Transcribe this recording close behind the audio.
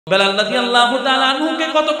বেলাল রাদিয়াল্লাহু তাআলা আনহুকে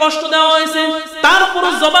কত কষ্ট দেওয়া হয়েছে, তারপর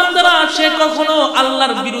জবান দ্বারা সে কখনো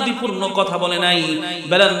আল্লাহর বিরোধীপূর্ণ কথা বলে নাই।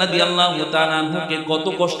 বেলাল রাদিয়াল্লাহু তাআলা আনহুকে কত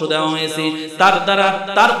কষ্ট দেওয়া হয়েছে, তার দ্বারা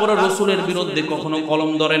তারপর রাসূলের বিরুদ্ধে কখনো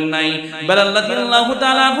কলম ধরেন নাই। বেলাল রাদিয়াল্লাহু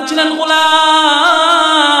তাআলা আনহু ছিলেন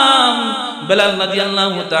গোলাম। বেলাল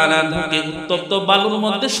রাদিয়াল্লাহু তাআলা আনহুকে উত্তপ্ত বালুর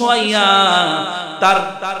মধ্যে শোয়াইয়া তার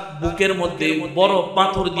বুকের মধ্যে বড়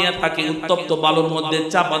পাথর দিয়ে থাকে উত্তপ্ত বালুর মধ্যে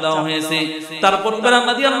চাপা দেওয়া হয়েছে। তারপর বেলাল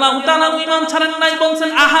রাদিয়াল্লাহু তাআলা ঈমান ছাড়েন নাই, বলছেন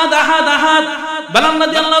আহাদ আহাদ আহাদ। বেলাল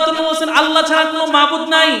রাদিয়াল্লাহু তাআলা বলছেন আল্লাহ ছাড়া কোনো মাবুদ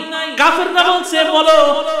নাই। কাফেররা বলছে বলো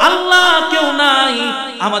আল্লাহ কেউ নাই,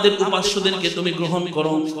 আমাদের উপাস্যদেরকে তুমি গ্রহণ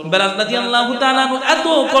করো। বেলাল রাদিয়াল্লাহু তাআলা এত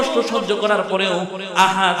কষ্ট সহ্য করার পরেও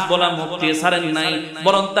আহাদ বলা মুখটি ছাড়েন নাই,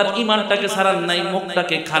 বরং তার ঈমানটাকে ছাড়েন নাই,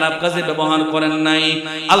 মুখটাকে খারাপ কাজে ব্যবহার করেন নাই।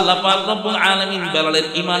 আল্লাহ পাক রব্বুল আলামিন বেলালের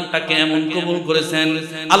ঈমানটাকে এমন কবুল করেছেন।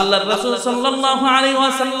 আল্লাহর রাসূল সাল্লাল্লাহু আলাইহি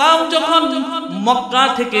ওয়াসাল্লাম যখন মক্কা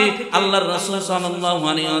থেকে আল্লাহর রাসূল সাল্লাল্লাহু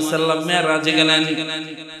আলাইহি ওয়াসাল্লাম মেরাজে গেলেন,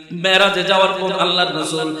 মেরাজে যাওয়ার পর আল্লাহর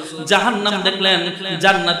রাসূল জাহান্নাম দেখলেন,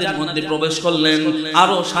 জান্নাতের মধ্যে প্রবেশ করলেন,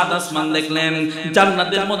 আরো সাত আসমান দেখলেন।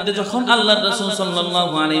 জান্নাতের মধ্যে যখন আল্লাহর রাসূল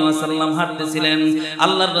সাল্লাল্লাহু আলাইহি ওয়াসাল্লাম হাঁটতেছিলেন,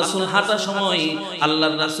 আল্লাহর রাসূল হাঁটার সময়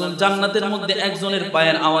আল্লাহর রাসূল জান্নাতের মধ্যে একজনের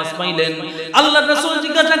পায়ের আওয়াজ পাইলেন। আল্লাহর রাসূল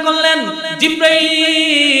জিজ্ঞাসা করলেন,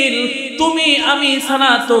 জিবরাইল তুমি আমি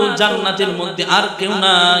ছাড়া তো জান্নাতের মধ্যে আর কেউ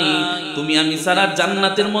নাই, তুমি আমি ছাড়া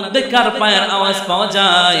জান্নাতের মধ্যে কার পায়ের আওয়াজ পাওয়া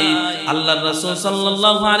যায়? আল্লাহর রাসূল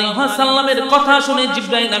সাল্লাল্লাহু আলাইহি ওয়াসাল্লামের কথা শুনে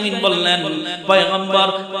জিবরাইল আমিন বললেন, পয়গম্বর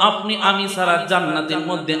আপনি আমি ছাড়া জান্নাতের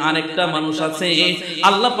মধ্যে আরেকটা মানুষ আছে।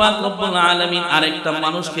 আল্লাহ পাক রব্বুল আলামিন আরেকটা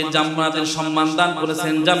মানুষকে জান্নাতের সম্মান দান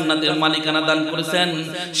করেছেন, জান্নাতের মালিকানা দান করেছেন।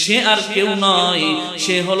 সে আর কেউ নয়,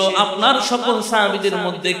 সে হলো আপনার সকল সাহাবীদের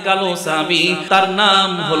মধ্যে কালো সাহাবী, তার নাম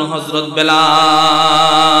হলো হযরত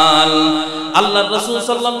বেলাল। আল্লাহর রাসূল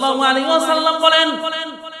সাল্লাল্লাহু আলাইহি ওয়াসাল্লাম বলেন,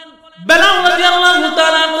 বেলাল রাদিয়াল্লাহু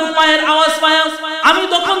তাআলা আনহুর পায়ের আওয়াজ পায়া আমি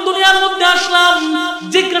তখন দুনিয়ার মধ্যে আসলাম।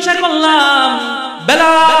 জিজ্ঞাসা করলাম,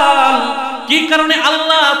 বেলাল কি কারণে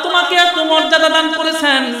আল্লাহ তোমাকে এত মর্যাদা দান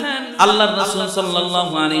করেছেন? আল্লাহর রাসূল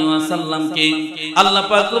সাল্লাল্লাহু আলাইহি ওয়াসাল্লামকে আল্লাহ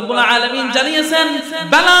পাক রব্বুল আলামিন জানিয়েছেন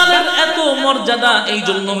বেলালের এত মর্যাদা এই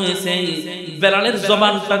জন্য হয়েছে, বেলালের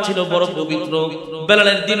জবানটা ছিল বড় পবিত্র,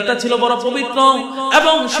 বেলালের দিলটা ছিল বড় পবিত্র,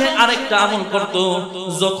 এবং সে আরেকটা আমল করত,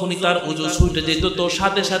 যখনই তার ওযু ছুটে যেত তো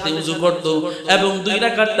সাথে সাথে ওযু করত এবং দুই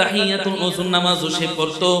রাকাত তাহিয়াতুল ওযুর নামাজও সে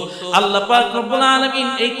পড়ত। আল্লাহ পাক রব্বুল আলামিন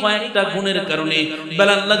এই কয়েকটা গুণের কারণে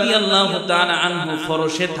বেলাল রাদিয়াল্লাহু তাআলা আনহু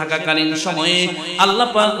ফরশে থাকাকালীন সময়ে আল্লাহ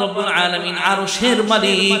পাক রব্বুল আলামিন আরশের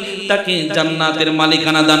মালিক তাকে জান্নাতের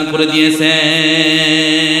মালিকানা দান করে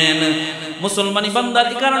দিয়েছেন। মুসলমানি বান্দার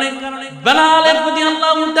কারণে বেলাল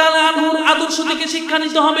রাদিয়াল্লাহু তাআলা আনহুর আদর্শ থেকে শিক্ষা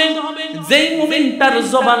নিতে হবে। যেই মুমিনটার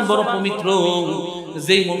জবান বড় পবিত্র,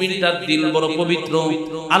 যেই মুমিনটার দিল বড় পবিত্র,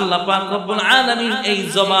 আল্লাহ পাক রব্বুল আলামিন এই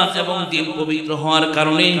জবান এবং দিল পবিত্র হওয়ার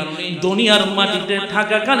কারণে দুনিয়ার মাটিতে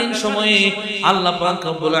থাকাকালীন সময়ে আল্লাহ পাক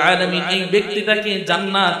রব্বুল আলামিন এই ব্যক্তিটাকে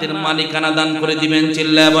জান্নাতের মালিকানা দান করে দিবেন।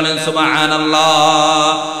 চিল্লায়া বলেন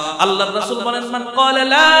সুবহানাল্লাহ। আল্লাহর রাসূল বলেন, মান ক্বালা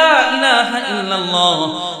লা ইলাহা ইল্লাল্লাহ,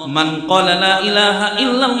 মান ক্বালা লা ইলাহা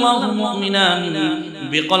ইল্লাল্লাহ মুমিনান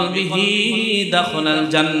বিকলবিহি দাখালাল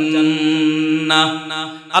জান্নাহ।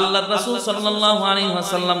 আল্লাহর রাসূল সাল্লাল্লাহু আলাইহি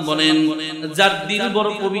ওয়াসাল্লাম বলেন, যার দিল বড়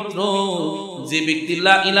পবিত্র, যে ব্যক্তি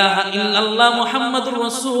লা ইলাহা ইল্লাল্লাহ মুহাম্মাদুর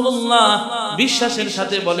রাসূলুল্লাহ বিশ্বাসের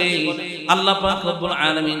সাথে বলে, আল্লাহ পাক রব্বুল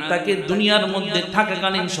আলামিন তাকে দুনিয়ার মধ্যে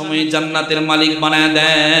থাকাকালীন সময়ে জান্নাতের মালিক বানায়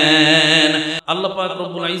দেন। আল্লাহ পাক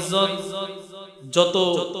রব্বুল ইজ্জত যত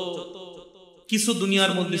কিছু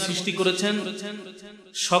দুনিয়ার মধ্যে সৃষ্টি করেছেন,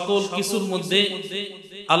 সকল কিছুর মধ্যে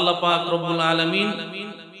আল্লাহ পাক রব্বুল আলামিন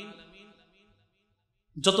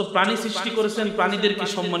যত প্রাণী সৃষ্টি করেছেন প্রাণীদেরকে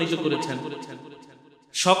সম্মানিত করেছেন,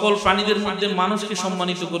 সকল প্রাণীদের মধ্যে মানুষকে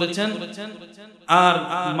সম্মানিত করেছেন। আর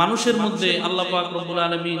মানুষের মধ্যে আল্লাহ পাক রব্বুল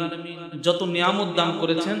আলামিন যত নিয়ামত দান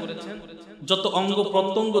করেছেন, যত অঙ্গ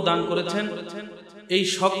প্রত্যঙ্গ দান করেছেন, এই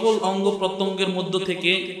সকল অঙ্গ প্রত্যঙ্গের মধ্য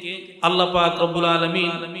থেকে আল্লাহ পাক রব্বুল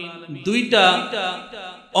আলামিন দুইটা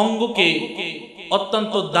অঙ্গকে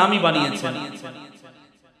অত্যন্ত দামি বানিয়েছেন।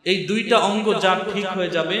 এই দুইটা অঙ্গ যা ঠিক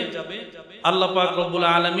হয়ে যাবে আল্লাহ পাক রব্বুল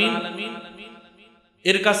আলামিন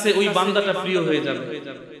এর কাছে ওই বান্দাটা প্রিয় হয়ে যাবে।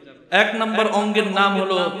 এক নম্বর অঙ্গের নাম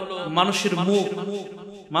হলো মানুষের মুখ,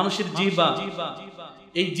 মানুষের জিহ্বা।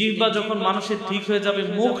 এই জিহ্বা যখন মানুষের ঠিক হয়ে যাবে,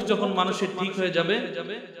 মুখ যখন মানুষের ঠিক হয়ে যাবে,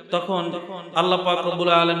 তখন আল্লাহ পাক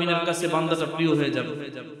রব্বুল আলামিনের কাছে বান্দাটা প্রিয় হয়ে যাবে।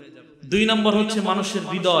 দুই নম্বর হচ্ছে মানুষের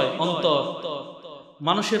হৃদয়, অন্তর।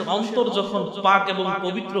 মানুষের অন্তর যখন পাক এবং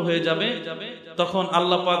পবিত্র হয়ে যাবে, তখন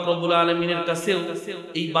আল্লাহ পাক রব্বুল আলামিনের কাছেও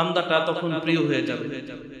এই বান্দাটা তখন প্রিয় হয়ে যাবে।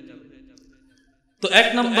 তো এক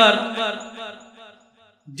নাম্বার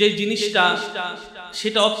যে জিনিসটা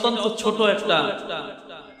সেটা অত্যন্ত ছোট একটা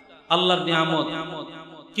আল্লাহর নিয়ামত,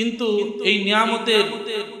 কিন্তু এই নিয়ামতের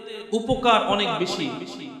উপকার অনেক বেশি।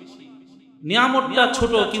 নিয়ামতটা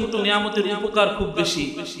ছোট কিন্তু নিয়ামতের উপকার খুব বেশি।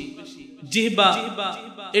 জিহ্বা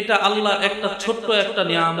এটা আল্লাহর একটা ছোট্ট একটা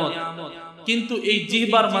নিয়ামত, কিন্তু এই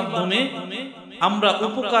জিহ্বার মাধ্যমে আমরা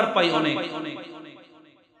উপকার পাই অনেক।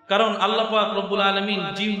 কারণ আল্লাহ পাক রব্বুল আলামিন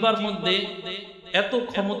জিহ্বার মধ্যে এত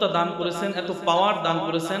ক্ষমতা দান করেছেন, এত পাওয়ার দান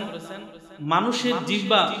করেছেন। মানুষের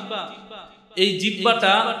জিহ্বা, এই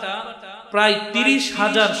জিহ্বাটা প্রায়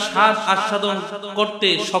 30,000 স্বাদ আস্বাদন করতে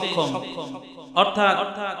সক্ষম। অর্থাৎ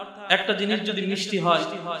একটা জিনিস যদি মিষ্টি হয়,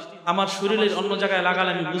 আমার শরীরের অন্য জায়গায় লাগালে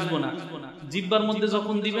আমি বুঝবো না। জিহ্বার মধ্যে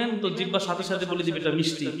যখন দিবেন তো জিহ্বার সাথে সাথে বলে দিবে এটা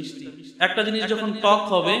মিষ্টি। একটা জিনিস যখন টক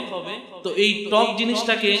হবে তো এই টক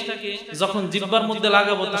জিনিসটাকে যখন জিহ্বার মধ্যে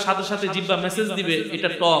লাগাবো তো সাথে সাথে জিহ্বা মেসেজ দিবে এটা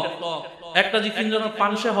টক। একটা জিনিস যখন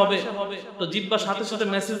পানসা হবে তো জিহ্বা সাথে সাথে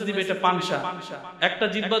মেসেজ দিবে এটা পানসা। একটা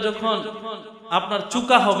জিহ্বা যখন আপনার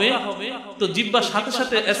চুকা হবে তো জিহ্বা সাথে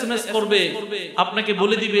সাথে এসএমএস করবে, আপনাকে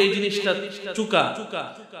বলে দিবে এই জিনিসটা চুকা।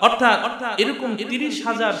 অর্থাৎ এরকম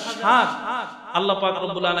 30,000 স্বাদ আল্লাহ পাক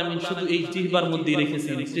রব্বুল আলামিন শুধু এই জিহ্বার মধ্যেই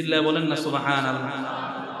রেখেছেন। চিল্লায় বলেন না সুবহানাল্লাহ।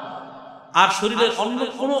 আর শরীরের অন্য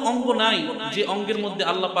কোনো অঙ্গ নাই যে অঙ্গের মধ্যে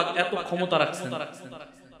আল্লাহ পাক এত ক্ষমতা রাখছেন।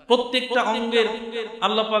 প্রত্যেকটা অঙ্গের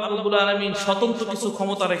আল্লাহ পাক রব্বুল আলামিন স্বতন্ত্র কিছু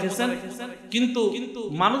ক্ষমতা রেখেছেন, কিন্তু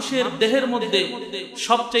মানুষের দেহের মধ্যে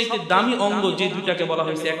সবচেয়ে দামি অঙ্গ যে দুইটাকে বলা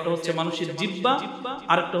হয়েছে, একটা হচ্ছে মানুষের জিহ্বা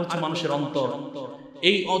আর একটা হচ্ছে মানুষের অন্তর।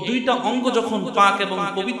 এই দুইটা অঙ্গ যখন পাক এবং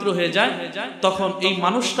পবিত্র হয়ে যায় তখন এই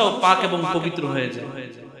মানুষটাও পাক এবং পবিত্র হয়ে যায়।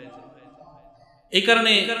 এই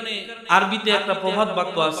কারণে আরবিতে একটা প্রবাদ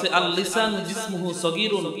বাক্য আছে, আল লিসান জিসমুহু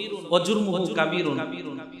সগীরুন ওয়া জুরমুহু কাবীরুন।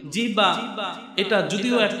 জিহ্বা এটা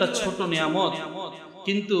যদিও একটা ছোট নিয়ামত,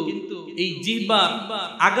 কিন্তু এই জিহ্বা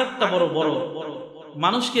আঘাতটা বড় বড়।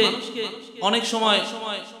 মানুষকে অনেক সময়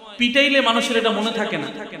পিটাইলে মানুষের এটা মনে থাকে না,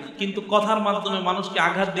 কিন্তু কথার মাধ্যমে মানুষকে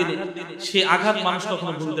আঘাত দিলে সে আঘাত মানুষ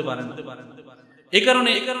কখনো ভুলতে পারে না। এই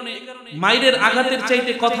কারণে মায়ের আঘাতের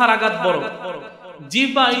চাইতে কথার আঘাত বড়।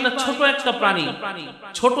 জিহ্বা এটা ছোট একটা প্রাণী,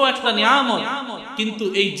 ছোট একটা নিয়ামত, কিন্তু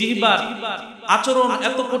এই জিহ্বার আচরণ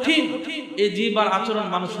এত কঠিন, এই জিহ্বার আচরণ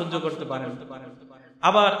মানুষ সহ্য করতে পারে না।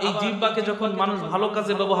 আবার এই জিহ্বাকে যখন মানুষ ভালো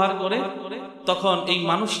কাজে ব্যবহার করে তখন এই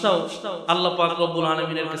মানুষটাও আল্লাহ পাক রব্বুল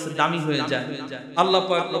আলামিনের কাছে দামি হয়ে যায়, আল্লাহ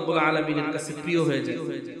পাক রব্বুল আলামিনের কাছে প্রিয় হয়ে যায়।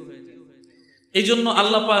 এই জন্য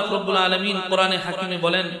আল্লাহ পাক রব্বুল আলামিন কোরআনে হাকিমে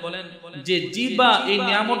বলেন যে জিহ্বা এই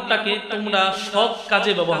নিয়ামতটাকে তোমরা সৎ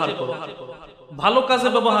কাজে ব্যবহার করো, ভালো কাজে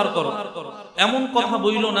ব্যবহার করো। এমন কথা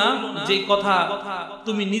বইলো না যে কথা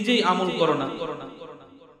তুমি নিজেই আমল করো না,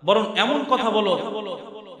 বরং এমন কথা বলো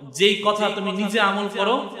যেই কথা তুমি নিজে আমল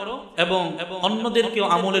করো এবং অন্যদেরকেও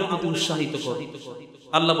আমলের প্রতি উৎসাহিত করো।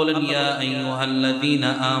 আল্লাহ বলেন ইয়া আইয়ুহাল্লাযীনা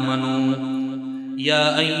আমানু ইয়া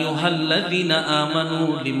আইয়ুহাল্লাযীনা আমানু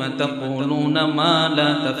লিমা তাকুলুনা মা লা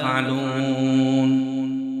তাফআলুন।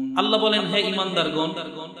 আল্লাহ বলেন হে ঈমানদারগণ,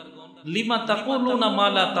 লিমা তাকুলুনা মা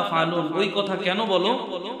লা তাফআলুন, ওই কথা কেন বলো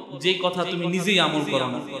যে কথা তুমি নিজেই আমল করো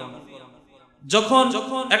না। যখন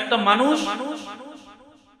একটা মানুষ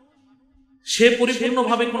সে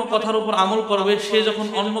পরিপূর্ণভাবে কোনো কথার উপর আমল করবে, সে যখন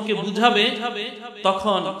অন্যকে বুঝাবে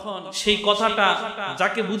তখন সেই কথাটা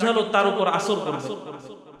যাকে বুঝালো তার উপর আসর করবে।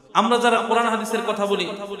 আমরা যারা কোরআন হাদিসের কথা বলি,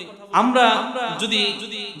 আমরা যদি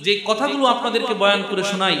যে কথাগুলো আপনাদেরকে বয়ান করে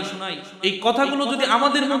শোনাই, এই কথাগুলো যদি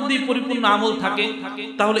আমাদের মধ্যে পরিপূর্ণ আমল থাকে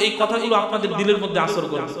তাহলে এই কথাগুলো আপনাদের দিলের মধ্যে আসর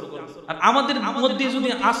করবে। আর আমাদের মধ্যে যদি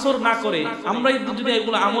আসর না করে, আমরাই যদি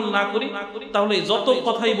এগুলো আমল না করি, তাহলে যত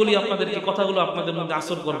কথাই বলি আপনাদেরকে কথাগুলো আপনাদের মধ্যে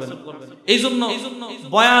আসর করবে না। এই জন্য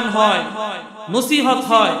বয়ান হয়, নসিহত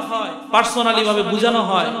হয়, পার্সোনালি ভাবে বোঝানো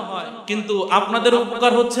হয়, কিন্তু আপনাদের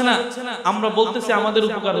উপকার হচ্ছে না। আমরা বলতেছি আমাদের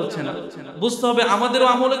উপকার হচ্ছে না। বুঝতে হবে আমাদেরও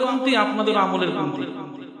আমলের কমতি, আপনাদেরও আমলের কমতি।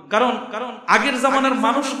 কারণ আগের জামানার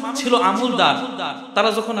মানুষ ছিল আমলদার, তারা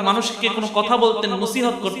যখন মানুষকে কোনো কথা বলতেন,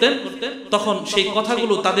 নসিহত করতেন, তখন সেই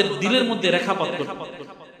কথাগুলো তাদের দিলের মধ্যে রেখাপাত করত।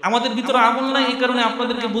 আমাদের ভিতরে আমল নাই, এই কারণে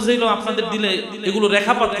আপনাদেরকে বুঝাইলো আপনাদের দিলে এগুলো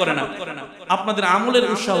রেখাপাত করে না, আপনাদের আমলের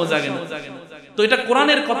উৎসাহ জাগে না। তো এটা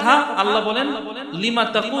কোরআনের কথা। আল্লাহ বলেন লিমা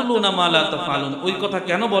তাকুলুনা মা লা তাফআলুন, ওই কথা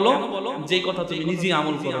কেন বলো যেই কথা তুমি নিজেই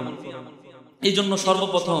আমল করো না। এই জন্য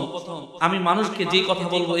সর্বপ্রথম আমি মানুষকে যেই কথা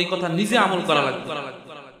বলবো এই কথা নিজে আমল করা লাগবে,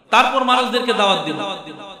 তারপর মানুষদেরকে দাওয়াত দিব।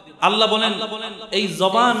 আল্লাহ বলেন এই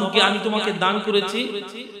জবানকে আমি তোমাকে দান করেছি,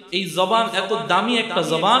 এই জবান এত দামি একটা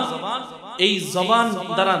জবান, এই জবান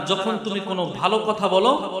দ্বারা যখন তুমি কোনো ভালো কথা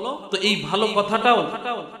বলো তো এই ভালো কথাটাও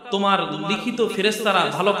তোমার লিখিত ফেরেশতারা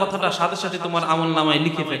ভালো কথাটা সাথে সাথে তোমার আমলনামায়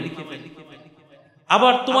লিখে ফেলে।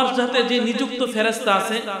 আবার তোমার সাথে যে নিযুক্ত ফেরেশতা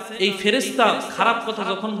আছে, এই ফেরেশতা খারাপ কথা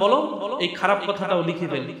যখন বলো, এই খারাপ কথাটাও লিখে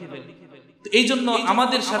ফেলে। এই জন্য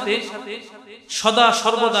আমাদের সাথে সদা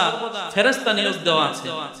সর্বদা ফেরেশতা নিয়োগ দেওয়া আছে।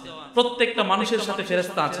 প্রত্যেকটা মানুষের সাথে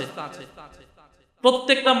ফেরেশতা আছে।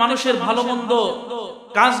 প্রত্যেকটা মানুষের ভালো মন্দ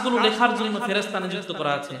কাজগুলো লেখার জন্য ফেরেশতা নিযুক্ত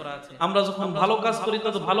করা আছে। আমরা যখন ভালো কাজ করি তো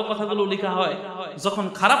ভালো কথাগুলো লেখা হয়, যখন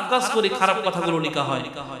খারাপ কাজ করি খারাপ কথাগুলো লেখা হয়।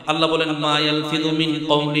 আল্লাহ বলেন, মা ইয়ালফিযু মিন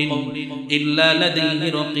কওলিন ইল্লা লাদাইহি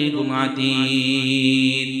রাকীবুন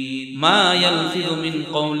আতীদ। মা ইয়ালফিযু মিন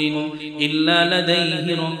কওলিন ইল্লা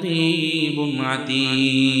লাদাইহি রাকীবুন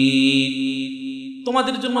আতীদ।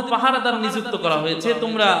 তোমাদের জন্য পাহারাদার নিযুক্ত করা হয়েছে।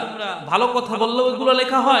 তোমরা ভালো কথা বললেও এগুলো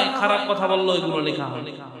লেখা হয়, খারাপ কথা বললেও এগুলো লেখা হয়।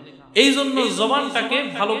 এই জন্য জবানটাকে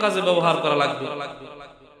ভালো কাজে ব্যবহার করা লাগবে।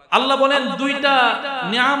 আল্লাহ বলেন দুইটা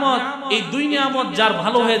নিয়ামত, এই দুই নিয়ামত যার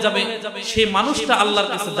ভালো হয়ে যাবে সেই মানুষটা আল্লাহর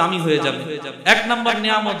কাছে দামি হয়ে যাবে। এক নাম্বার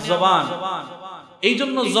নিয়ামত জবান। এই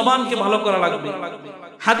জন্য জবানকে ভালো করা লাগবে।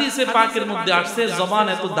 হাদিসে পাকের মধ্যে আসছে জবান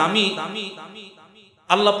এত দামি,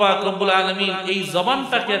 আল্লাহ পাক রব্বুল আলামিন এই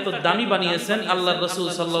জবানটাকে এত দামি বানিয়েছেন। আল্লাহর রাসূল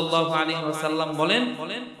সাল্লাল্লাহু আলাইহি ওয়াসাল্লাম বলেন,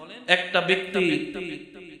 একটা ব্যক্তি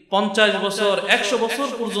 50 বছর 100 বছর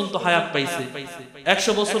পর্যন্ত হায়াত পাইছে।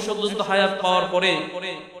 100 বছর পর্যন্ত হায়াত পাওয়ার পরে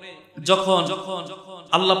যখন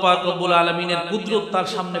আল্লাহ পাক রব্বুল আলামিনের কুদরত তার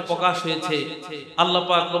সামনে প্রকাশ হয়েছে, আল্লাহ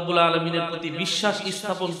পাক রব্বুল আলামিনের প্রতি বিশ্বাস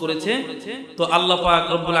স্থাপন করেছে, তো আল্লাহ পাক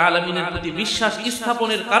রব্বুল আলামিনের প্রতি বিশ্বাস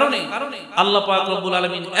স্থাপনের কারণে আল্লাহ পাক রব্বুল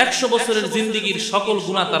আলামিন 100 বছরের জিন্দেগীর সকল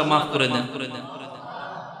গুনাহ তার মাফ করে দেন।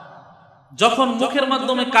 যখন মুখের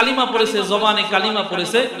মাধ্যমে কালিমা পড়েছে, জবানে কালিমা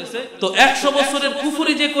পড়েছে, তো 100 বছরের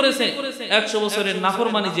কুফরি যে করেছে, 100 বছরের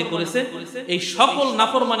নাফরমানি যে করেছে, এই সকল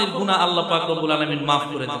নাফরমানির গুনাহ আল্লাহ পাক রব্বুল আলামিন মাফ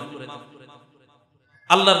করে দেন।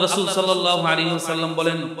 আল্লাহর রাসূল সাল্লাল্লাহু আলাইহি ওয়াসাল্লাম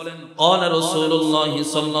বলেন, ক্বালা রাসূলুল্লাহ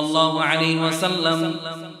সাল্লাল্লাহু আলাইহি ওয়াসাল্লাম,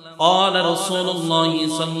 ক্বালা রাসূলুল্লাহ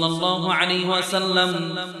সাল্লাল্লাহু আলাইহি ওয়াসাল্লাম,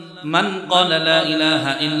 মান ক্বালা লা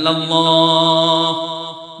ইলাহা ইল্লাল্লাহ,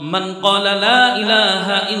 মান ক্বালা লা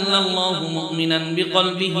ইলাহা ইল্লাল্লাহ মুমিনান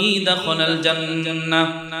বিকলবিহি দাখালাল জান্নাহ।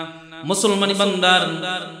 মুসলমানি বান্দার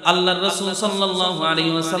আল্লাহর রাসূল সাল্লাল্লাহু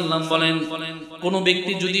আলাইহি ওয়াসাল্লাম বলেন, কোন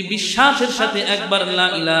ব্যক্তি যদি বিশ্বাসের সাথে একবার লা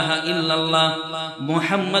ইলাহা ইল্লাল্লাহ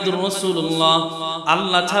মুহাম্মাদুর রাসূলুল্লাহ,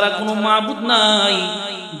 আল্লাহ ছাড়া কোনো মাবুদ নাই,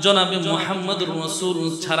 জনাবে মুহাম্মাদুর রাসূল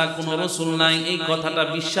ছাড়া কোনো রাসূল নাই, এই কথাটা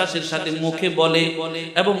বিশ্বাসের সাথে মুখে বলে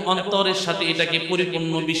এবং অন্তরের সাথে এটাকে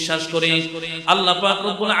পরিপূর্ণ বিশ্বাস করে, আল্লাহ পাক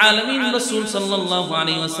রব্বুল আলামিন রাসূল সাল্লাল্লাহু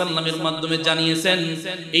আলাইহি ওয়াসাল্লামের মাধ্যমে জানিয়েছেন,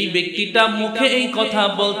 এই ব্যক্তিটা মুখে এই কথা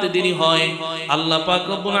বলতে দেরি হয়, আল্লাহ পাক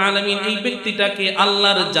রব্বুল আলামিন এই ব্যক্তিটাকে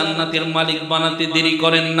আল্লাহর জান্নাতের মালিক বানাতে দেরি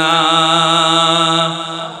করেন না।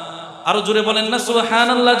 আরো জোরে বলেন না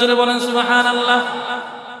সুবহানাল্লাহ, জোরে বলেন সুবহানাল্লাহ।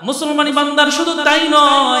 মুসলমানি বান্দার শুধু তাই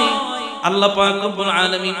নয়, আল্লাহ পাক রব্বুল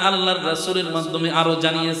আলামিন আল্লাহর রাসূলের মাধ্যমে আরো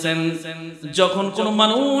জানিয়েছেন, যখন কোন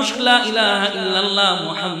মানুষ লা ইলাহা ইল্লাল্লাহ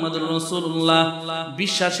মুহাম্মাদুর রাসূলুল্লাহ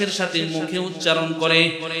বিশ্বাসের সাথে মুখে উচ্চারণ করে,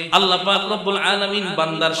 আল্লাহ পাক রব্বুল আলামিন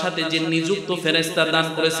বান্দার সাথে যে নিযুক্ত ফেরেশতা দান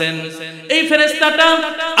করেছেন, এই ফেরেশতাটা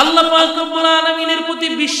আল্লাহ পাক রব্বুল আলামিনের প্রতি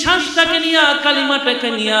বিশ্বাসটাকে নিয়ে, কালিমাটাকে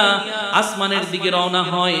নিয়ে আসমানের দিকে রওনা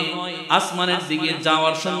হয়। আসমানের দিকে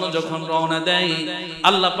যাওয়ার জন্য যখন রওনা দেয়,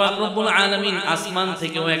 আল্লাহ পাক রব্বুল আলামিন আসমান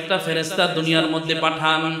থেকেও একটা ফেরেশতা দুনিয়ার মধ্যে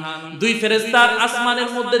পাঠান। দুই ফেরেশতার আসমানের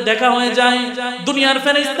মধ্যে দেখা হয়ে যায়। দুনিয়ার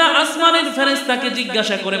ফেরেশতা আসমানের ফেরেশতাকে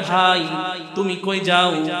জিজ্ঞাসা করে, ভাই তুমি কই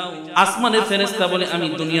যাও? আসমানের ফেরেশতা বলে, আমি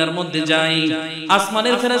দুনিয়ার মধ্যে যাই।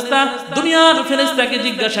 আসমানের ফেরেশতা দুনিয়ার ফেরেশতাকে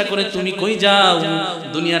জিজ্ঞাসা করে, তুমি কই যাও?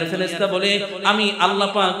 দুনিয়ার ফেরেশতা বলে, আমি আল্লাহ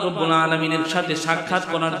পাক রব্বুল আলামিনের সাথে সাক্ষাৎ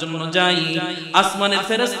করার জন্য যাই। আসমানের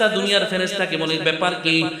ফেরেশতা দুনিয়ার ফেরেশতাকে বলে, ব্যাপার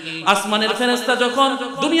কি? আসমানের ফেরেশতা যখন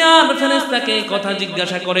দুনিয়ার ফেরেশতাকে কথা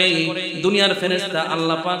জিজ্ঞাসা করে, দুনিয়ার ফেরেশতা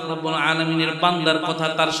আল্লাহ পাক রব্বুল আলামিনের বান্দার কথা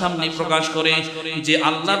তার সামনে প্রকাশ করে, যে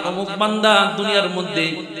আল্লাহর অমুক বান্দা দুনিয়ার মধ্যে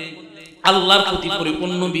আল্লাহর প্রতি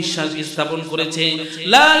পরিপূর্ণ বিশ্বাস স্থাপন করেছে,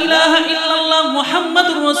 লা ইলাহা ইল্লাল্লাহ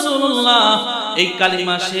মুহাম্মাদুর রাসূলুল্লাহ এই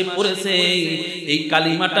কালিমা সে পড়েছে, এই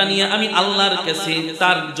কালিমাটা নিয়ে আমি আল্লাহর কাছে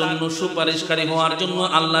তার জন্য সুপারিশকারী হওয়ার জন্য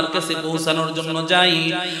আল্লাহর কাছে পৌঁছানোর জন্য যাই।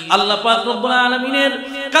 আল্লাহ পাক রব্বুল আলামিনের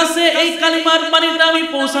কাছে এই কালিমার বাণীটা আমি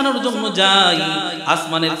পৌঁছানোর জন্য যাই।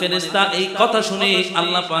 আসমানের ফেরেশতা এই কথা শুনে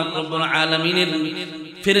আল্লাহ পাক রব্বুল আলামিনের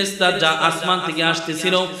ফেরেশতা যা আসমান থেকে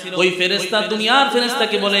আসতেছিল, ওই ফেরেশতা দুনিয়ার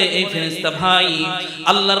ফেরেশতাকে বলে, এই ফেরেশতা ভাই,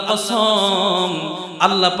 আল্লাহর কসম,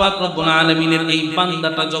 আল্লাহ পাক রব্বুল আলামিনের এই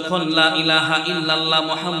বান্দাটা যখন লা ইলাহা ইল্লাল্লাহ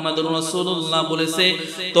মুহাম্মাদুর রাসূলুল্লাহ বলেছে,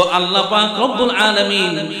 তো আল্লাহ পাক রব্বুল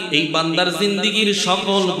আলামিন এই বান্দার জিন্দেগীর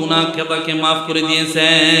সকল গুনাহ খাতাকে maaf করে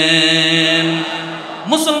দিয়েছেন।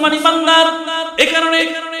 মুসলমানি বান্দার এই কারণে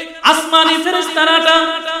আসমানি ফেরেশতাটা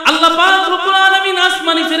আল্লাহ পাক রব্বুল আলামিন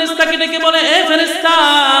আসমানি ফেরেশতাকে ডেকে বলে, এ ফেরেশতা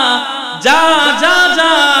যা যা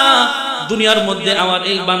যা, দুনিয়ার মধ্যে আমার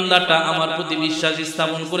এই বান্দাটা আমার প্রতি বিশ্বাস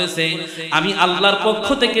স্থাপন করেছে, আমি আল্লাহর পক্ষ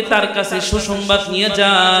থেকে তার কাছে সুসংবাদ নিয়ে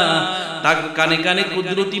যা, তার কানে কানে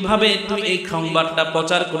কুদরতি ভাবে তুই এই সংবাদটা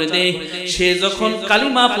প্রচার করে দে, সে যখন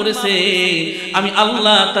কালিমা পড়েছে আমি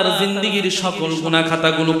আল্লাহ তার জিন্দেগীর সকল গুনাহ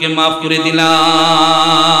খাতাগুলোকে মাফ করে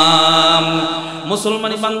দিলাম।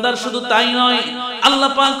 মুসলমানি বান্দার শুধু তাই নয়, আল্লাহ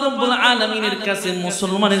পাক রব্বুল আলামিনের কাছে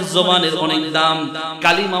মুসলমানের জবানের অনেক দাম,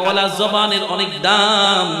 কালিমাওয়ালা জবানের অনেক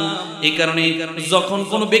দাম। এই কারণে যখন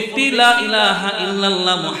কোন ব্যক্তি লা ইলাহা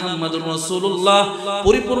ইল্লাল্লাহ মুহাম্মাদুর রাসূলুল্লাহ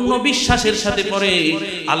পরিপূর্ণ বিশ্বাসের সাথে পড়ে,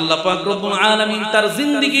 আল্লাহ পাক রব্বুল আলামিন তার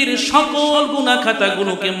জিন্দেগীর সকল গুনাহ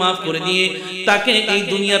খাতাগুলোকে maaf করে দিয়ে তাকে এই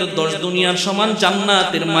দুনিয়ার 10 দুনিয়ার সমান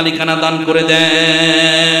জান্নাতের মালিকানা দান করে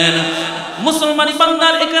দেন। মুসলমানি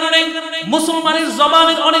বান্দার এই কারণে মুসলমানের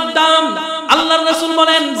জবানের অনেক দাম। আল্লাহর রাসূল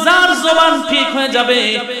বলেন, যার জবান ঠিক হয়ে যাবে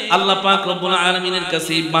আল্লাহ পাক রব্বুল আলামিনের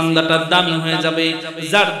কাছে এই বান্দাটা দামি হয়ে যাবে,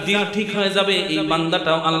 যার দিল ঠিক হয়ে যাবে এই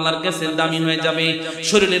বান্দাটাও আল্লাহর কাছে দামি হয়ে যাবে।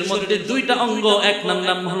 শরীরের মধ্যে দুইটা অঙ্গ, একটার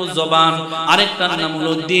নাম হলো জবান, আরেকটার নাম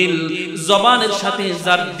হলো দিল। জবানের সাথে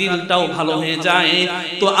যার দিলটাও ভালো হয়ে যায়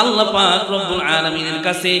তো আল্লাহ পাক রব্বুল আলামিনের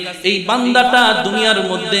কাছে এই বান্দাটা দুনিয়ার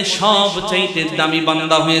মধ্যে সবচাইতে দামি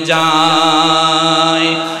বান্দা হয়ে যায়।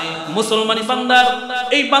 মুসলমানি বান্দার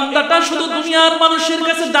এই বান্দাটা শুধু দুনিয়ার মানুষের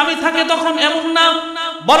কাছে দামি থাকে তখন এমন না,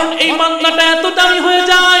 বরং এই বান্দাটা এত দামি হয়ে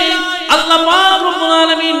যায় আল্লাহ পাক রব্বুল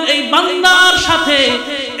আলামিন এই বান্দার সাথে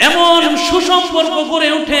এমন সুসম্পর্ক গড়ে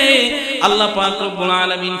ওঠে। আল্লাহ পাক রব্বুল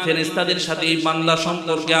আলামিন ফেরেশতাদের সাথে এই বান্দা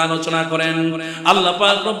সম্পর্কে আলোচনা করেন। আল্লাহ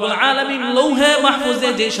পাক রব্বুল আলামিন লৌহে মাহফুজে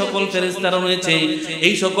যে সকল ফেরেশতারা রয়েছে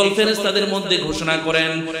এই সকল ফেরেশতাদের মধ্যে ঘোষণা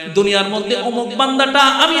করেন, দুনিয়ার মধ্যে অমুক বান্দাটা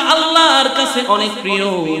আমি আল্লাহর কাছে অনেক প্রিয়,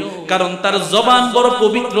 কারণ তার জবান বড়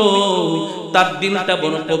পবিত্র, তার দিলটা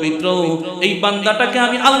বড় পবিত্র, এই বান্দাটাকে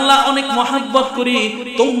আমি আল্লাহ অনেক মহব্বত করি,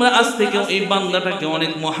 তোমরা আজ থেকে এই বান্দাটাকে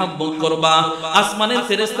অনেক মহব্বত করবা। আসমানের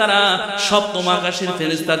ফেরেশতারা সপ্তম আকাশের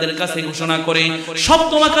ফেরেশতাদের কাছে ঘোষণা করে,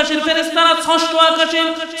 সপ্তম আকাশের ফেরেশতারা ষষ্ঠ আকাশে,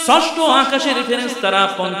 ষষ্ঠ আকাশের ফেরেশতারা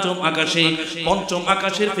পঞ্চম আকাশে, পঞ্চম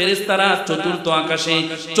আকাশের ফেরেশতারা চতুর্থ আকাশে,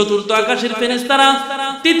 চতুর্থ আকাশের ফেরেশতারা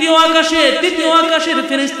তৃতীয় আকাশে, তৃতীয় আকাশের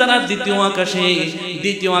ফেরেশতারা দ্বিতীয় আকাশে,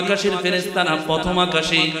 দ্বিতীয় আকাশের ফেরেশতারা প্রথম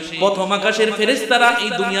আকাশে, প্রথম আকাশের ফেরেশতারা এই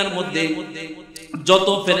দুনিয়ার মধ্যে যত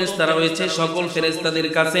ফেরেশতারা রয়েছে সকল ফেরেশতাদের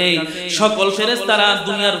কাছে, সকল ফেরেশতারা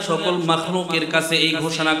দুনিয়ার সকল মাখলুকের কাছে এই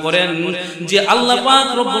ঘোষণা করেন যে আল্লাহ পাক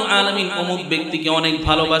রব্বুল আলামিন অমুক ব্যক্তিকে অনেক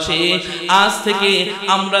ভালোবাসে, আজ থেকে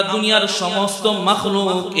আমরা দুনিয়ার সমস্ত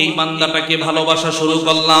মাখলুক এই বান্দাটাকে ভালোবাসা শুরু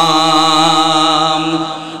করলাম।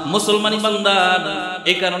 মুসলমানি বান্দার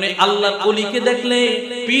এই কারণে আল্লাহর ওলিকে দেখলে,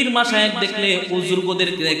 পীর মাশায়েখ দেখলে,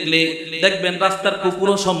 বুজুর্গদেরকে দেখলে দেখবেন রাস্তার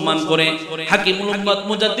কুকুরও সম্মান করে। হাকিমুল উম্মাত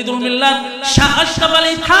মুজাদ্দিদুল মিল্লাত শাহ আশরাফ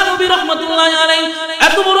আলী থানভী রাহমাতুল্লাহি আলাইহি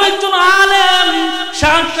এত বড় একজন আলেম,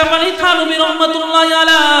 শাহ আশরাফ আলী থানভী রাহমাতুল্লাহি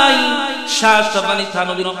আলাইহি, শাহ আশরাফ আলী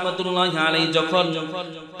থানভী রাহমাতুল্লাহি আলাইহি যখন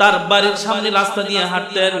তার বাড়ির সামনে রাস্তা দিয়ে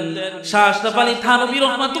হাঁটতেন, শাহ আশরাফ আলী থানভী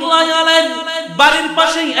রাহমাতুল্লাহি আলাইহি বাড়ির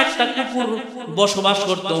পাশেই একটা কুকুর বসবাস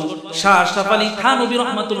করত। শাহ আশরাফ আলী থানভী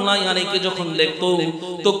রাহমাতুল্লাহি আলাইহিকে যখন দেখতো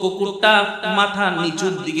তো কুকুরটা মাথা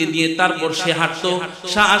নিচুর দিকে দিয়ে তারপর সে হাঁটতো।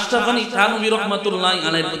 শাহ আশরাফ আলী থানভী রাহমাতুল্লাহি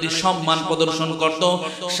আলাইহির প্রতি সম্মান প্রদর্শন করত।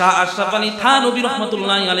 শাহ আশরাফ আলী থানভী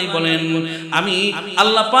রাহমাতুল্লাহি আলাইহি বলেন, আমি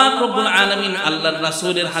আল্লাহ পাক রব্বুল আলামিন আল্লাহর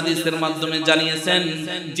রাসূলের হাদিসের মাধ্যমে জানিয়েছেন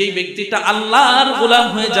যে ব্যক্তিটা আল্লাহর গোলাম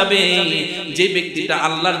হয়ে যাবে, যে ব্যক্তিটা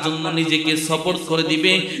আল্লাহর জন্য নিজেকে সপোর্ট করে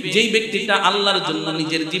দিবে, যেই ব্যক্তিটা আল্লাহর জন্য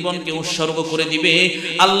নিজের জীবনকে উৎসর্গ করে দিবে,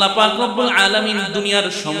 আল্লাহ পাক রব্বুল আলামিন দুনিয়ার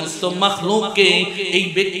সমস্ত মাখলুককে এই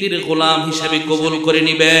ব্যক্তির গোলাম হিসেবে কবুল করে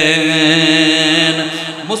নেবেন।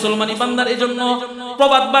 মুসলমানি বান্দার এজন্য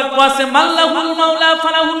প্রবাদ বাক্য আছে, মাল্লাহুল মাওলা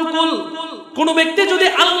ফালাহুল কুল। কোন ব্যক্তি যদি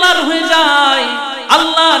আল্লাহর হয়ে যায়,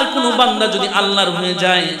 আল্লাহর কোন বান্দা যদি আল্লাহর হয়ে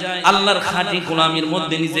যায়, আল্লাহর খাঁটি গোলামির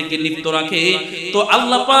মধ্যে নিজেকে লিপ্ত রাখে তো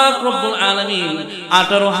আল্লাহ পাক রব্বুল আলামিন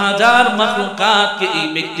 18,000 মাখলুকাতকে এই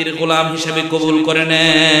ব্যক্তির গোলাম হিসেবে কবুল করে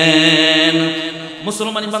নেন।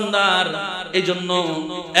 মুসলমানি বান্দার এই জন্য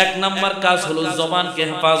এক নাম্বার কাজ হলো জবানকে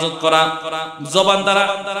হেফাজত করা। জবান দ্বারা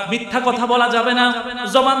মিথ্যা কথা বলা যাবে না,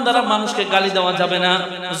 জবান দ্বারা মানুষকে গালি দেওয়া যাবে না,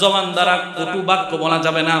 জবান দ্বারা কটু বাক্য বলা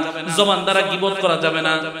যাবে না, জবান দ্বারা গীবত করা যাবে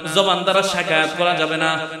না, জবান দ্বারা শিকায়াত করা যাবে না,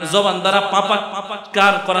 জবান দ্বারা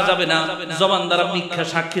পাপাকার করা যাবে না, জবান দ্বারা মিথ্যা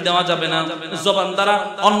সাক্ষী দেওয়া যাবে না, জবান দ্বারা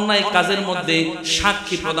অন্যায় কাজের মধ্যে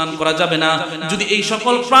সাক্ষী প্রদান করা যাবে না। যদি এই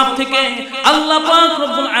সকল পাপ থেকে আল্লাহ পাক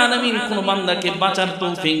রব্বুল আলামিন কোন বান্দাকে বাঁচার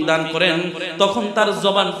তৌফিক দান করেন তখন তার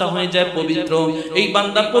জবানটা হয়ে যায় পবিত্র। এই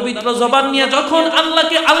বান্দা পবিত্র জবান নিয়ে যখন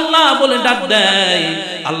আল্লাহকে আল্লাহ বলে ডাক দেয়,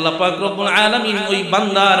 আল্লাহ পাক রব্বুল আলামিন ওই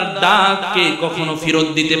বান্দার ডাককে কখনো ফেরত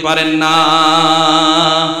দিতে পারেন না।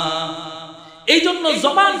 এই জন্য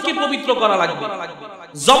জবানকে পবিত্র করা লাগবে।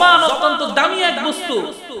 জবান অত্যন্ত দামি এক বস্তু।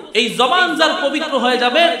 এই জবান যার পবিত্র হয়ে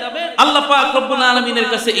যাবে, আল্লাহ পাক রব্বুল আলামিনের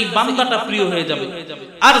কাছে এই বান্দাটা প্রিয় হয়ে যাবে।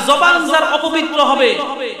 আর জবান যার অপবিত্র হবে,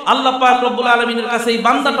 আল্লাহ পাক রব্বুল আলামিনের কাছে এই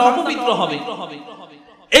বান্দাটা অপবিত্র হবে।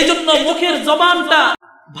 এই জন্য মুখের জবানটা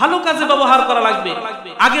ভালো কাজে ব্যবহার করা লাগবে।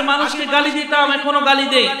 আগে মানুষকে গালি দিতাম, এখনো গালি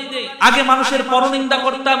দেই। আগে মানুষের পরনিন্দা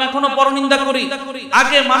করতাম, এখনো পরনিন্দা করি।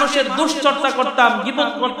 আগে মানুষের দুশ্চর্চা করতাম,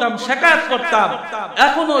 গীবত করতাম, শিকায়াত করতাম।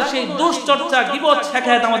 এখনো সেই দুশ্চর্চা, গীবত,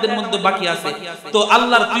 শিকায়াত আমাদের মধ্যে বাকি আছে। তো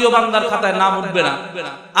আল্লাহর প্রিয় বান্দার খাতায় নাম উঠবে না।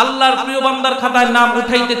 আল্লাহর প্রিয় বান্দার খাতায় নাম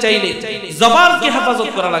উঠাইতে চাইলে জবানকে হেফাজত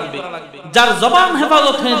করা লাগবে। যার জবান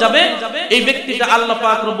হেফাজত হয়ে যাবে, এই ব্যক্তিটা আল্লাহ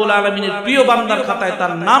পাক রব্বুল আলামিনের প্রিয় বান্দার খাতায়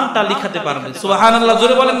তার নামটা লিখাতে পারবে। সুবহানাল্লাহ,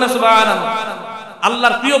 জোরে বলেন না সুবহানাল্লাহ।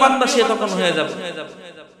 আল্লাহর প্রিয় বান্দা সে তখন হয়ে যাবে।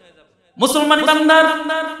 মুসলমান বান্দার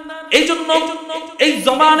এই জন্য এই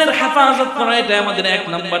জবানের হেফাজত করা এটা আমাদের 1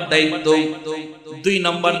 নম্বর দায়িত্ব। 2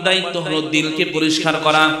 নম্বর দায়িত্ব হলো দিলকে পরিষ্কার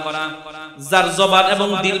করা। যার জবান এবং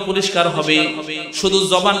দিল পরিষ্কার হবে, শুধু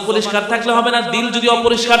জবান পরিষ্কার থাকলে হবে না, দিল যদি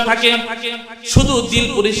অপরিষ্কার থাকে, শুধু দিল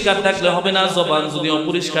পরিষ্কার থাকলে হবে না, জবান যদি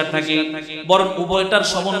অপরিষ্কার থাকে, বরং উভয়টার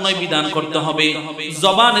সমন্বয় বিধান করতে হবে।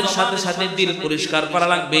 জবানের সাথে সাথে দিল পরিষ্কার করা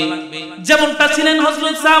লাগবে। যেমনটা ছিলেন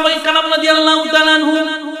হযরত সাহাবায়ে কেরাম রাদিয়াল্লাহু তাআলা আনহু।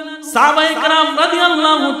 সাহাবায়ে কেরাম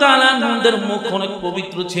রাদিয়াল্লাহু তাআলা আনহুদের মুখ অনেক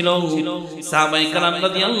পবিত্র ছিল। সাহাবায়ে কেরাম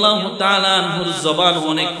রাদিয়াল্লাহু তাআলা আনহুর জবান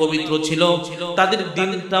অনেক পবিত্র ছিল, তাদের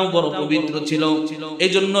দিলটাও বড় পবিত্র ছিল।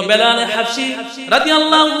 এজন্য বেলাল হাবশী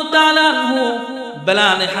রাদিয়াল্লাহু তাআলা আনহু,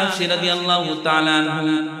 বেলাল হাবশী রাদিয়াল্লাহু তাআলা আনহু,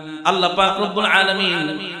 আল্লাহ পাক রব্বুল আলামিন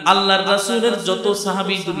আল্লাহর রাসূলের যত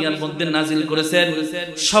সাহাবী দুনিয়ার মধ্যে নাজিল করেছেন,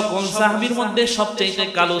 সকল সাহাবীর মধ্যে সবচেয়ে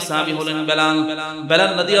কালো সাহাবী হলেন বেলাল।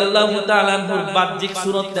 বেলাল রাদিয়াল্লাহু তাআলা আনহুর বাহ্যিক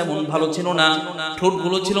সুরত তেমন ভালো ছিল না,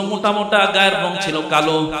 ঠোঁটগুলো ছিল মোটা মোটা, গায়ের রং ছিল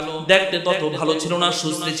কালো, দেখতে তত ভালো ছিল না,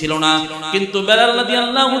 সুশ্রী ছিল না। কিন্তু বেলাল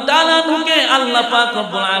রাদিয়াল্লাহু তাআলা আনহুকে আল্লাহ পাক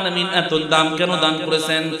রব্বুল আলামিন এত দাম কেন দান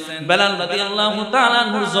করেছেন? বেলাল রাদিয়াল্লাহু তাআলা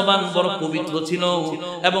আনহুর জবান বড় পবিত্র ছিল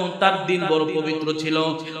এবং তার দিল বড় পবিত্র ছিল।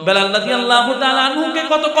 বেলাল রাদিয়াল্লাহু তাআলা আনহুকে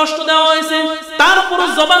কত কষ্ট দেওয়া হয়েছে, তারপরও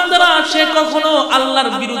জবান দ্বারা সে কখনো আল্লাহর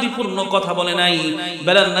বিরোধীপূর্ণ কথা বলে নাই।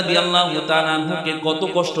 বেলাল রাদিয়াল্লাহু তাআলা আনহুকে কত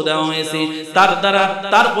কষ্ট দেওয়া হয়েছে, তার দ্বারা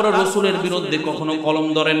তারপরে রাসূলের বিরুদ্ধে কখনো কলম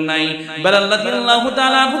ধরেন নাই। বেলাল রাদিয়াল্লাহু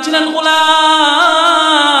তাআলা আনহু ছিলেন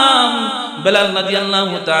গোলাম। বেলাল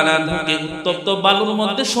রাদিয়াল্লাহু তাআলা আনহুকে উত্তপ্ত বালুর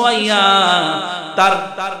মধ্যে শোয়াইয়া তার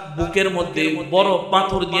বুকের মধ্যে বড়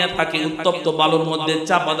পাথর দিয়া থাকে উত্তপ্ত বালুর মধ্যে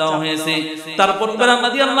চাপা দেওয়া হয়েছে। তারপর বেলাল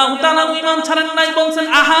রাদিয়াল্লাহু তাআলা ঈমান ছাড়েন নাই, বলছেন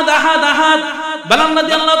আহাদ আহাদ আহাদ। বেলাল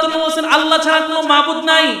রাদিয়াল্লাহু তাআলা বলছেন আল্লাহ ছাড়া কোনো মাবুদ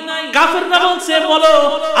নাই। কাফেররা বলছে বলো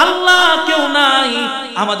আল্লাহ কেউ নাই,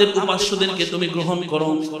 আমাদের উপাস্যদেরকে তুমি গ্রহণ করো।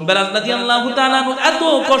 বেলাল রাদিয়াল্লাহু তাআলা এত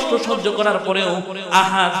কষ্ট সহ্য করার পরেও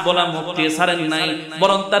আহাদ বলা মুখকে ছাড়েন নাই,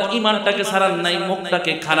 বরং তার ঈমানটাকে ছাড়েন নাই,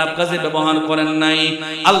 মুখটাকে খারাপ কাজে ব্যবহার করেন নাই।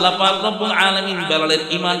 আল্লাহ পাক রব্বুল আলামিন বেলালের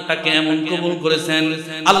ঈমানটাকে এমন কবুল করেছেন।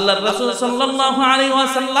 আল্লাহর রাসূল সাল্লাল্লাহু আলাইহি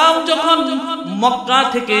ওয়াসাল্লাম যখন মক্কা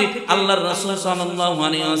থেকে আল্লাহর রাসূল সাল্লাল্লাহু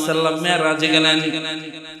আলাইহি ওয়াসাল্লাম মেরাজে গেলেন,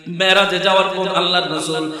 মেরাজে যাওয়ার পর আল্লাহর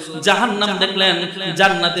রাসূল জাহান্নাম দেখলেন,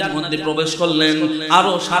 জান্নাতের মধ্যে প্রবেশ করলেন,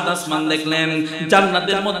 আরো 7 আসমান দেখলেন।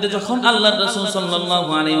 জান্নাতের মধ্যে যখন আল্লাহর রাসূল সাল্লাল্লাহু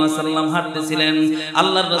আলাইহি ওয়াসাল্লাম হাঁটতেছিলেন,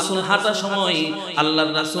 আল্লাহর রাসূল হাঁটার সময়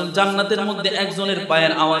আল্লাহর রাসূল জান্নাতের মধ্যে একজনের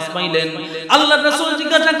পায়ের আওয়াজ পাইলেন। আল্লাহর রাসূল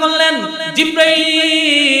জিজ্ঞাসা করলেন,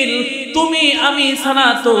 জিবরাইল তুমি আমি ছাড়া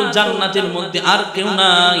তো জান্নাতের মধ্যে আর কেউ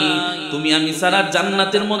নাই, তুমি আমি ছাড়া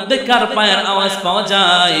জান্নাতের মধ্যে কার পায়ের আওয়াজ পাওয়া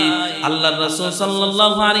যায়? আল্লাহর রাসূল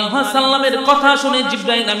সাল্লাল্লাহু আলাইহি ওয়াসাল্লামের কথা শুনে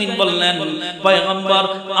জিবরাইল আমিন বললেন, পয়গম্বর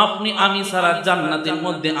আপনি আমি ছাড়া জান্নাতের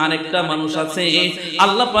মধ্যে আরেকটা মানুষ আছে।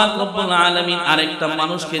 আল্লাহ পাক রব্বুল আলামিন আরেকটা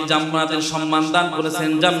মানুষকে জান্নাতের সম্মান দান করেছেন,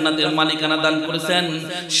 জান্নাতের মালিকানা দান করেছেন।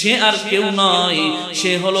 সে আর কেউ নয়,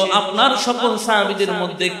 সে হলো আপনার সকল সাহাবীদের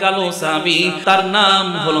মধ্যে কালো সাহাবী, তার নাম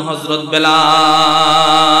হলো হযরত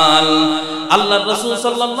বেলাল। আল্লাহর রাসূল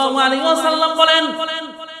সাল্লাল্লাহু আলাইহি ওয়াসাল্লাম বলেন,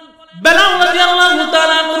 বেলাল রাদিয়াল্লাহু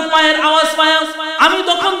তাআলা আনহুর পায়ের আওয়াজ পায় আমি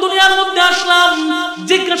তখন দুনিয়ার মধ্যে আসলাম,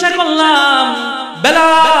 জিজ্ঞাসা করলাম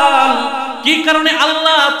বেলাল কি কারণে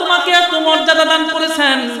আল্লাহ তোমাকে এত মর্যাদা দান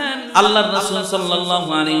করেছেন? আল্লাহর রাসূল সাল্লাল্লাহু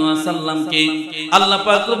আলাইহি ওয়াসাল্লামকে আল্লাহ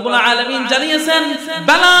পাক রব্বুল আলামিন জানিয়েছেন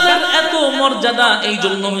বেলালের এত মর্যাদা এই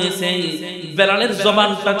জন্য হয়েছে, বেলালের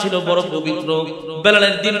জবানটা ছিল বড় পবিত্র,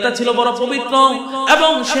 বেলালের দিলটা ছিল বড় পবিত্র,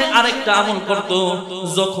 এবং সে আরেকটা আমল করত,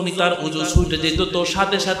 যখনই তার ওযু ছুটে যেত তো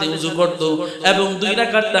সাথে সাথে ওযু করত এবং 2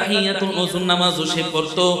 রাকাত তাহিয়াতুল ওযুর নামাজও সে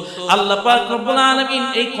পড়ত। আল্লাহ পাক রব্বুল আলামিন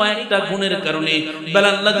এই কয়েকটা গুণের কারণে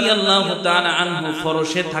বেলাল রাদিয়াল্লাহু তাআলা আনহু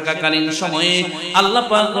ফরশে থাকাকালীন সময়ে আল্লাহ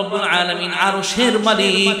পাক রব্বুল আলামিন আরশের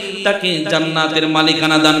মালিক তাকে জান্নাতের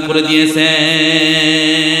মালিকানা দান করে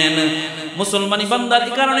দিয়েছেন। মুসলমানি বান্দার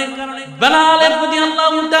কারণে বেলাল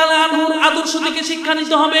রাদিয়াল্লাহু তাআলা আনহুর আদর্শ থেকে শিক্ষা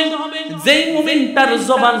নিতে হবে। যেই মুমিনটার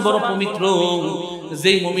জবান বড় পবিত্র,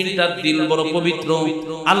 যেই মুমিনটার দিল বড় পবিত্র,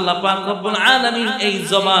 আল্লাহ পাক রব্বুল আলামিন এই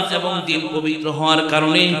জবান এবং দিল পবিত্র হওয়ার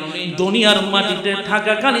কারণে দুনিয়ার মাটিতে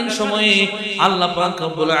থাকাকালীন সময়ে আল্লাহ পাক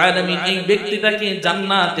রব্বুল আলামিন এই ব্যক্তিটাকে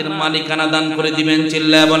জান্নাতের মালিকানা দান করে দিবেন।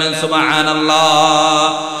 চিল্লায়া বলেন সুবহানাল্লাহ।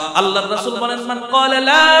 আল্লাহর রাসূল বলেন মান ক্বালা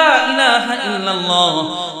লা ইলাহা ইল্লাল্লাহ,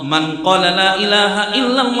 মান ক্বালা লা ইলাহা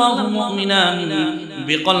ইল্লাল্লাহ মুমিনান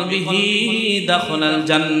বিকলবিহি দাখালাল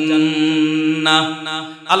জান্নাহ।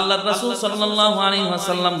 আল্লাহর রাসূল সাল্লাল্লাহু আলাইহি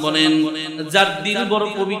ওয়াসাল্লাম বলেন যার দিল বড়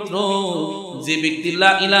পবিত্র, যে ব্যক্তি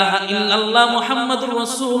লা ইলাহা ইল্লাল্লাহ মুহাম্মাদুর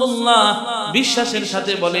রাসূলুল্লাহ বিশ্বাসের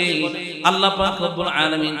সাথে বলে, আল্লাহ পাক রব্বুল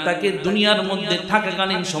আলামিন তাকে দুনিয়ার মধ্যে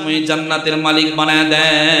থাকাকালীন সময়ে জান্নাতের মালিক বানায়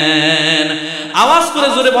দেন। আওয়াজ করে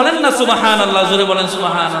জোরে বলেন না সুবহানাল্লাহ, জোরে বলেন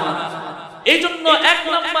সুবহানাল্লাহ। এই জন্য 1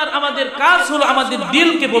 নাম্বার আমাদের কাজ হলো আমাদের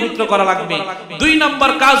দিলকে পবিত্র করা লাগবে, 2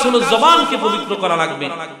 নাম্বার কাজ হলো জবানকে পবিত্র করা লাগবে।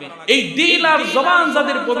 এই দিল আর জবান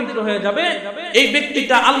যাদের পবিত্র হয়ে যাবে এই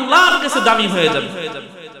ব্যক্তিটা আল্লাহর কাছে দামি হয়ে যাবে।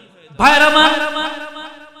 ভাইরা আমার,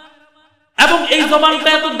 এবং এই জবানটা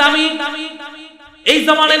এত দামি, এই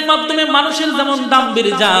জবানের মাধ্যমে মানুষের যেমন দাম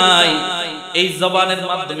বেড়ে যায়, এই জবানের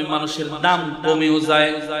মাধ্যমে মানুষের দাম কমেও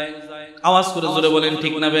যায়। আওয়াজ করে জোরে বলেন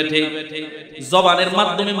ঠিক না বেঠিক? জবানের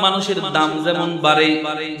মাধ্যমে মানুষের দাম যেমন বাড়ে,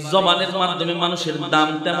 জবানের মাধ্যমে মানুষের দাম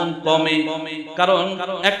তেমন কমে। কারণ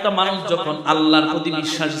একটা মানুষ যখন আল্লাহর প্রতি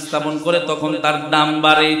বিশ্বাস স্থাপন করে তখন তার দাম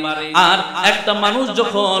বাড়ে, আর একটা মানুষ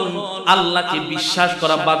যখন আল্লাহকে বিশ্বাস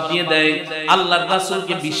করা বাদ দিয়ে দেয়, আল্লাহর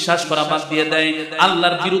রাসূলকে বিশ্বাস করা বাদ দিয়ে দেয়,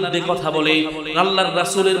 আল্লাহর বিরুদ্ধে কথা বলে, আল্লাহর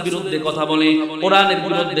রাসূলের বিরুদ্ধে কথা বলে, কোরআনের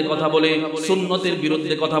বিরুদ্ধে কথা বলে, সুন্নতের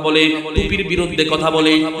বিরুদ্ধে কথা বলে, টুপির বিরুদ্ধে কথা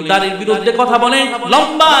বলে, দাড়ির বিরুদ্ধে কথা বলে,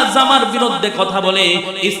 লম্বা জামার বিরুদ্ধে কথা বলে,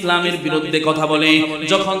 ইসলামের বিরুদ্ধে কথা বলে,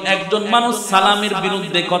 যখন একজন মানুষ সালামের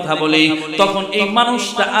বিরুদ্ধে কথা বলে তখন এই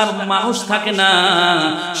মানুষটা আর মানুষ থাকে না,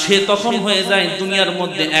 সে তখন হয়ে যায় দুনিয়ার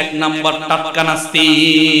মধ্যে 1 নাম্বার টাটকা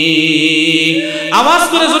নাস্তিক। আওয়াজ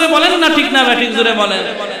করে জোরে বলেন না ঠিক না ঠিক? জোরে বলেন।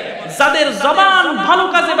 যাদের জবান ভালো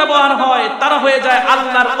কাজে ব্যবহার হয় তারা হয়ে যায়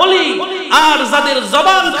আল্লাহর ওলি, আর যাদের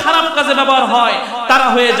জবান খারাপ কাজে ব্যবহার হয় তারা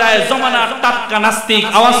হয়ে যায় জমানার টাটকা নাস্তিক।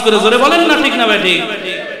 আওয়াজ করে জোরে বলেন না ঠিক না ঠিক?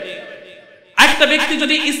 একটা ব্যক্তি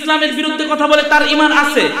যদি ইসলামের বিরুদ্ধে কথা বলে তার ঈমান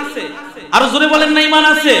আছে, আর জোরে বলেন না ঈমান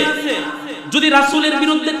আছে? যদি রাসূলের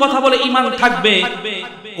বিরুদ্ধে কথা বলে ঈমান থাকবে,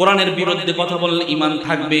 কোরআনের বিরুদ্ধে কথা বললে ঈমান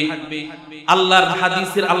থাকবে, আল্লাহর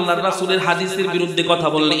হাদিসের আল্লাহর রাসূলের হাদিসের বিরুদ্ধে কথা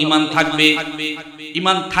বললে ঈমান থাকবে।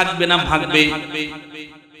 ঈমান থাকবে না ভাগবে?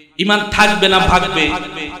 ঈমান থাকবে না ভাগবে?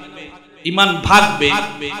 ঈমান ভাগবে।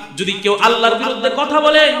 যদি কেউ আল্লাহর বিরুদ্ধে কথা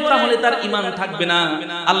বলে তাহলে তার ঈমান থাকবে না,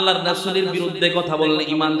 আল্লাহর রাসূলের বিরুদ্ধে কথা বললে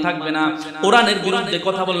ঈমান থাকবে না, কোরআনের বিরুদ্ধে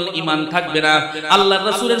কথা বললে ঈমান থাকবে না, আল্লাহর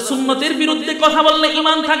রাসূলের সুন্নতের বিরুদ্ধে কথা বললে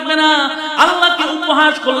ঈমান থাকবে না, আল্লাহকে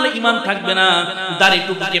উপহাস করলে ঈমান থাকবে না, দাড়ি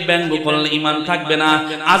টুপিকে ব্যঙ্গ করলে ঈমান থাকবে না,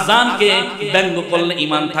 আযানকে ব্যঙ্গ করলে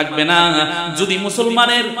ঈমান থাকবে না। যদি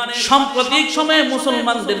মুসলমানের সাম্প্রতিক সময়ে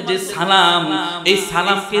মুসলমানদের যে সালাম, এই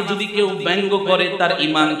সালামকে যদি কেউ ব্যঙ্গ করে তার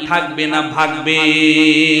ঈমান থাকবে না ভাগবে?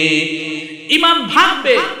 ঈমান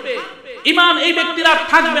ভাগবে। ঈমান এই ব্যক্তির আর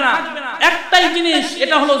থাকবে না। একটাই জিনিস,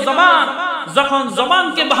 এটা হলো জবান। যখন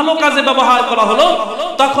জবানকে ভালো কাজে ব্যবহার করা হলো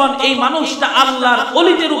তখন এই মানুষটা আল্লাহর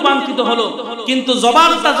ওলিতে রূপান্তরিত হলো, কিন্তু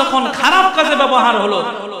জবানটা যখন খারাপ কাজে ব্যবহার হলো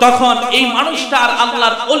তখন এই মানুষটা আর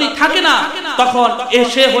আল্লাহর ওলি থাকে না, তখন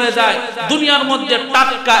এসে হয়ে যায় দুনিয়ার মধ্যে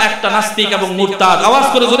টাটকা একটা নাস্তিক এবং মুরতাদ। আওয়াজ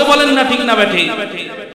করে জোরে বলেন না ঠিক না বেঠিক?